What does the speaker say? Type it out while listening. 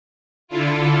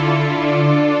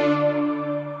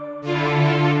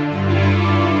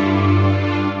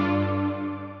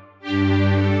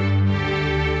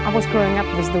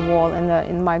the wall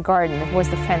in my garden. It was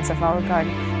the fence of our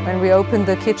garden. When we opened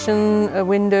the kitchen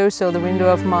window, so the window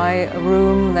of my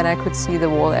room, then I could see the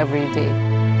wall every day.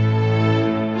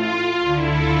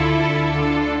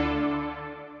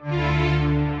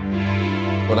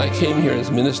 When I came here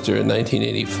as minister in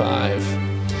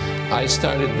 1985, I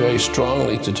started very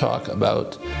strongly to talk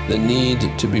about the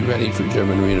need to be ready for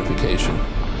German reunification.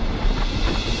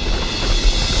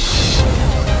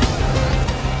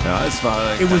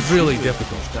 It was really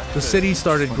difficult. The city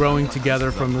started growing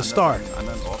together from the start,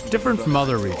 different from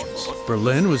other regions.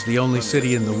 Berlin was the only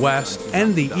city in the West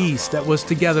and the East that was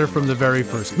together from the very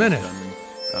first minute.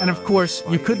 And of course,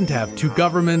 you couldn't have two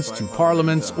governments, two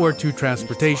parliaments, or two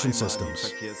transportation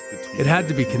systems. It had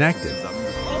to be connected.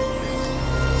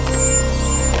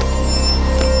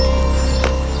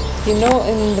 You know,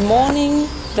 in the morning,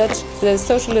 that the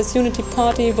Socialist Unity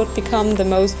Party would become the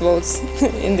most votes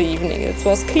in the evening. It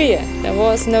was clear. There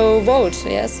was no vote.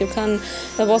 Yes,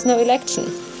 there was no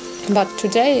election. But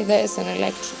today there is an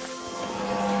election.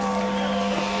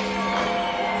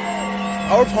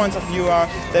 Our points of view are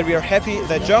that we are happy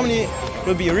that Germany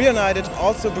will be reunited,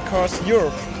 also because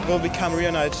Europe will become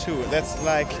reunited too. That's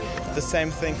like the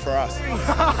same thing for us.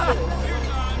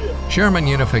 German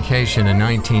unification in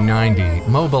 1990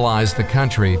 mobilized the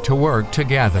country to work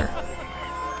together.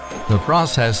 The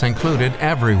process included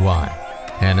everyone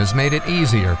and has made it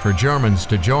easier for Germans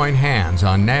to join hands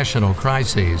on national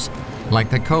crises like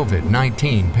the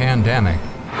COVID-19 pandemic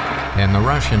and the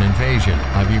Russian invasion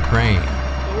of Ukraine.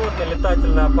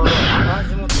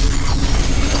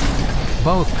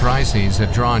 Both crises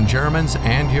have drawn Germans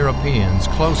and Europeans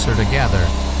closer together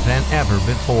than ever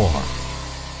before.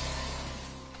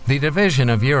 The division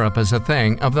of Europe is a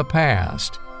thing of the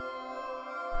past.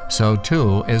 So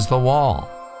too is the wall,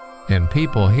 and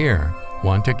people here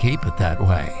want to keep it that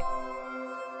way.